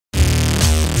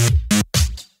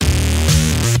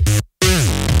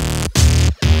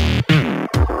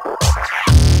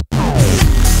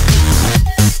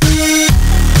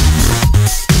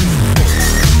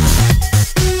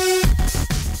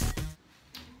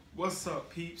What's up,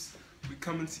 peeps? We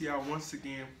coming to y'all once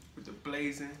again with the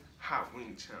Blazin Hot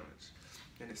Wing Challenge.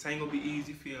 And this ain't gonna be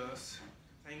easy for us.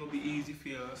 Ain't gonna be easy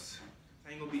for us.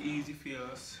 Ain't gonna be easy for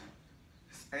us.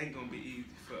 This ain't gonna be easy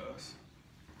for us.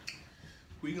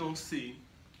 We gonna see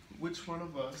which one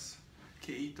of us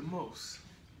can eat the most.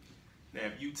 Now,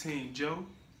 if you Team Joe,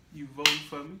 you vote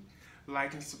for me.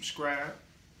 Like and subscribe.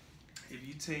 If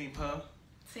you Team her,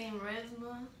 Team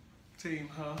Resma. Team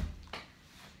her.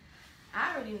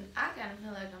 I kind of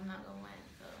feel like I'm not gonna win.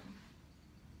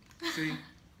 So. See,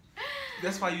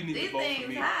 that's why you need to vote for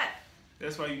me. Hot.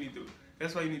 That's why you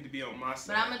need to be on my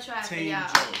side. But I'm gonna try for Team y'all.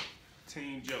 Joe.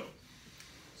 Team Joe.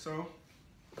 So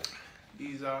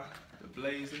these are the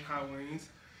Blazin Hot Wings,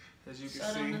 as you can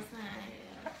see. On the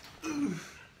side.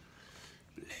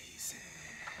 Blazin.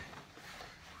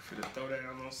 We're gonna throw that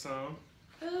on some.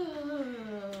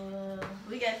 Ooh,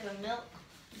 we got some milk,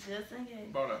 just in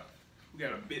case. We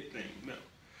got a big thing milk.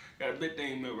 Got a big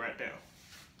thing milk right there.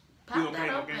 Pop that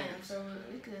open so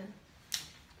we could.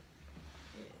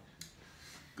 Yeah.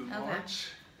 Good March.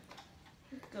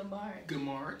 Good March. Good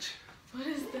March. What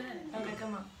is that? Okay,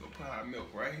 come on. We'll put our milk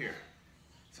right here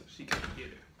so she can get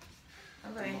it.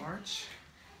 Okay. Good March.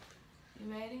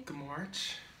 You ready? Good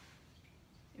March.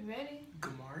 You ready?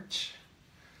 Good March.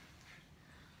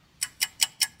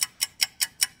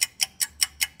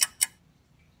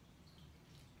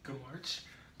 Good March.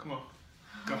 Come on.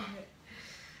 Go.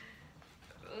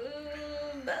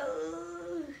 Ooh,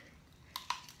 no.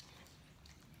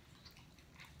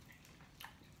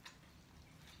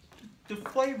 The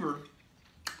flavor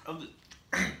of the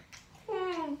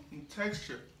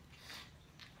texture.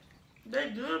 They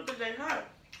good, but they hot.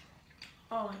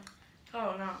 Oh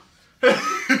no.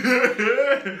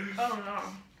 Oh no.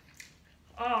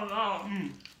 Oh no.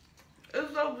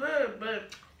 It's so good, but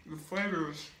The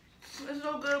flavor is. it's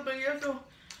so good, but you're so.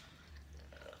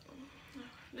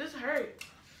 This hurt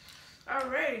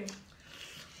already.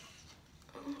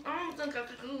 I don't think I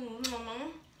can do it,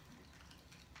 Mama.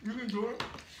 You can do it.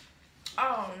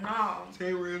 Oh no.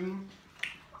 Terrorism.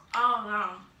 Oh no.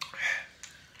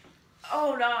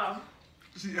 Oh no.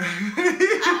 See.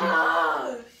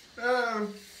 Oh.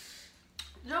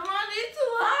 Javon, it's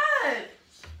too hot.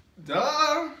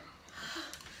 Duh.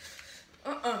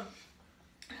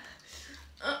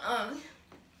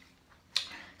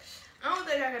 I don't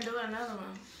think I can do another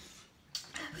one.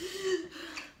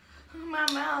 My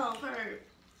mouth hurt.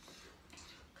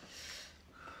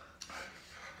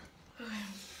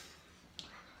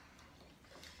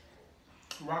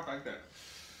 Rock like that.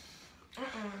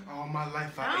 All my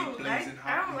life I ate Blazin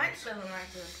Hot I don't Wings. like feeling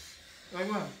like this. Like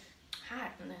what?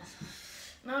 Hotness.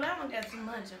 No, that one got too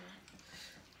much in it.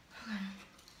 Okay.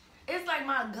 It's like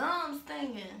my gums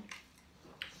stinging.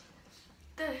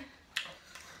 Okay.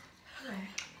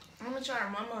 I'm gonna try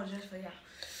one more just for y'all.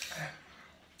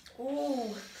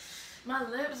 Ooh, my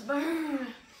lips burn.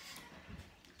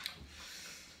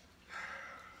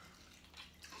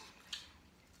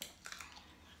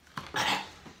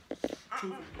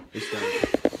 It's done.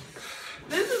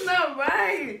 This is not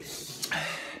right.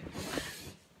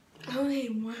 I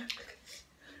need more.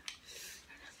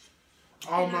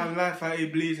 All my life I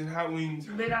ate Blazin Hot Wings.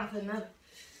 Bit off another.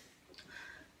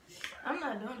 I'm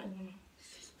not doing it anymore.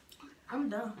 I'm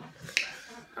done.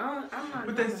 I'm not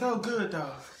But doing they're so good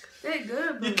though. They're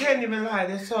good, but You can't even lie,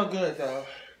 they're so good though.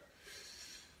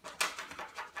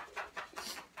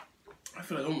 I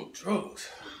feel like I'm on drugs.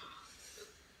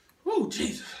 Woo,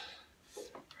 Jesus.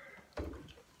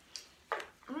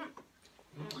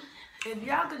 if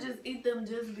y'all could just eat them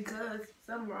just because,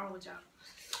 something wrong with y'all.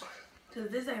 Because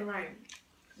this ain't right.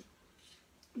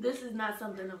 This is not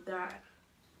something of God.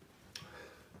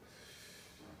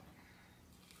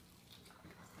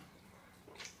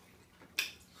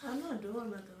 I'm not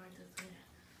doing nothing like this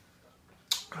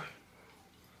here.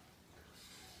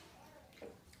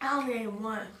 I only ate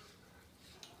one.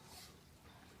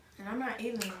 And I'm not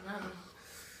eating another.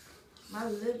 My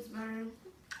lips burn.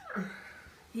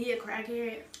 He a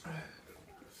crackhead.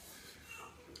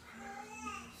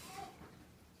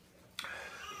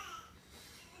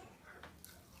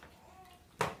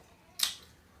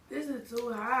 This is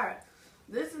too hot.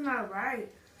 This is not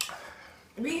right.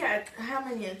 We had how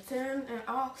many? 10 and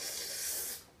all.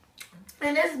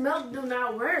 And this milk do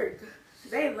not work.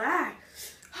 They lie.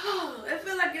 Oh, it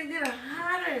feel like it's getting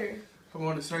hotter. I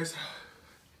want to say so.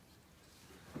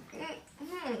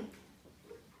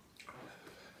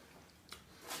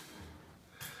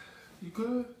 You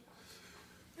good?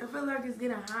 I feel like it's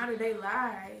getting hotter. They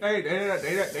lie. Hey,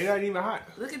 they not even hot.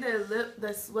 Look at that lip,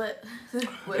 that sweat,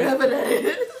 whatever that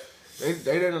is.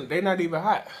 They not even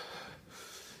hot.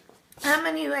 How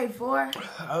many you ate? 4?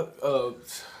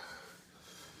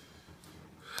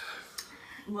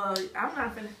 Well, I'm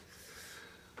not finna.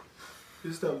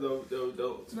 This stuff don't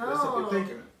No. mess up your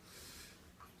thinking.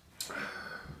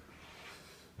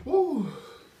 Woo.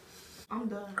 I'm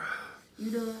done.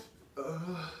 You done?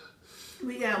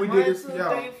 We got We 1, did 2, this for 3,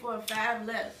 y'all. 4, 5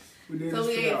 left. We did So this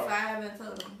we for ate y'all. 5 in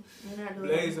total. We're not doing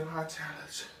Blazin' hot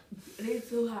challenge. it. It's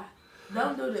too hot.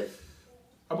 Don't do this.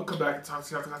 I'm gonna come back and talk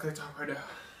to y'all because I can't talk right now.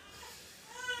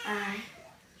 Alright.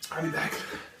 I'll be back.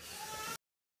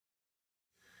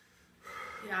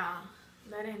 Y'all,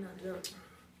 that ain't no joke.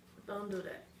 Don't do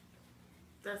that.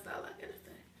 That's all I gotta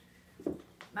say.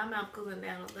 My mouth cooling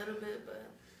down a little bit, but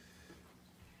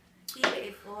he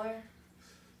ate 4.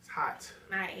 It's hot.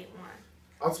 I ate 1.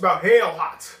 Oh, it's about hell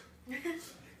hot.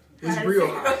 It's real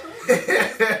hot.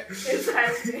 It's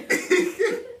hot.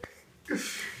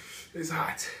 It's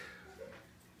hot.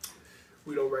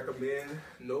 We don't recommend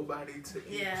nobody to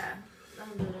eat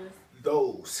don't do this.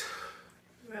 those.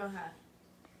 Real hot.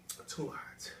 Too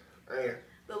hot. Man,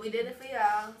 But we did it for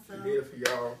y'all, so we did it for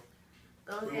y'all.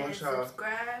 go We ahead want and y'all-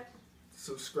 subscribe.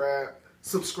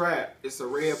 Subscribe. It's a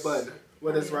red button.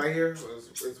 What is right here?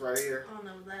 It's right here. On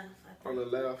the left, I think. On the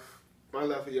left. My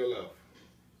left or your left?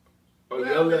 Oh, Well,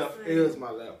 your let's left see. is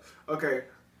my left. Okay.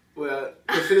 Well,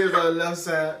 if it is on the left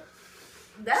side,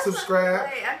 That's subscribe.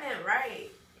 Wait, I meant right.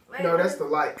 Wait, no, what? that's the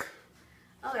like.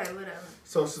 Okay, whatever.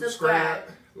 So subscribe,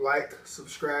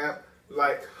 subscribe,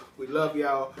 like. We love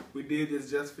y'all. We did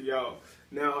this just for y'all.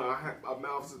 Now my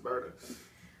mouth is burning.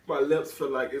 My lips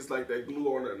feel like it's like that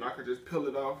glue on it and I can just peel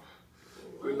it off.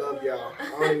 We love y'all. I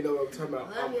don't even know what I'm talking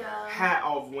about. Love y'all. Hat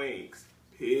off wings.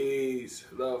 Peace.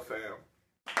 Love, fam.